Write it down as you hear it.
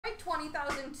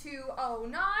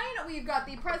20,209. We've got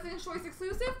the President's Choice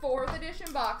exclusive 4th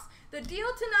edition box. The deal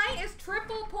tonight is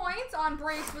triple points on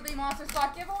breaks with a Monster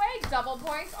Stock giveaway, double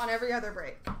points on every other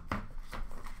break.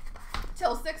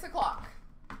 Till 6 o'clock.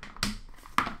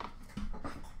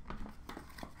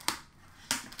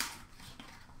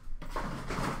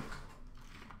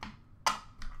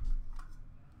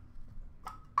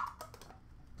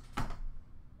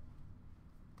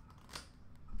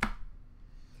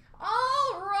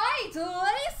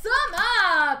 Lace them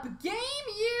up! Game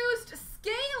used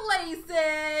skate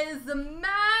laces,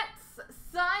 Matt's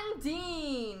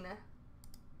Sundin.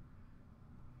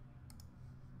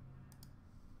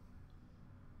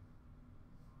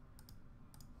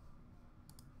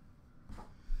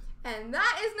 And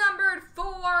that is numbered 4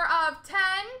 of 10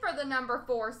 for the number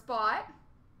 4 spot.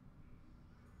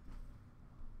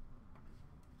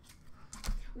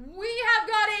 We have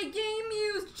got a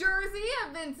game-used jersey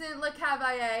of Vincent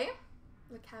LeCavalier.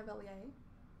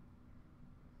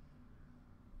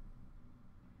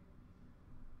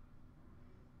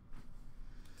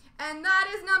 And that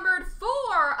is numbered 4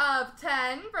 of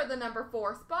 10 for the number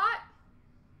 4 spot.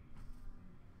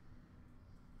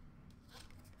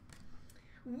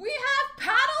 We have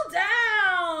Paddle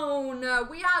Down.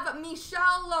 We have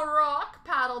Michel Larocque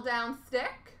Paddle Down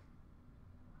stick.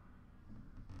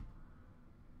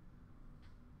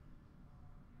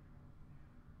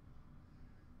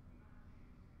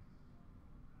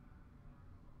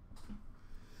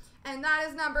 And that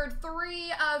is numbered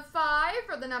 3 of 5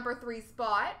 for the number 3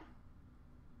 spot.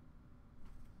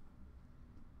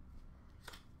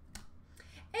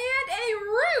 And a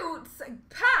Roots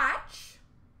patch.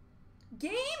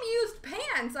 Game used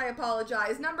pants, I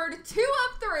apologize. Numbered 2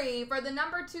 of 3 for the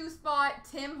number 2 spot,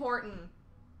 Tim Horton.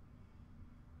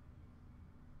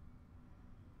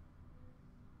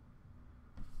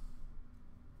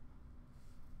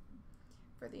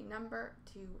 For the number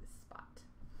 2 spot.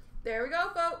 There we go,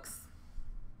 folks.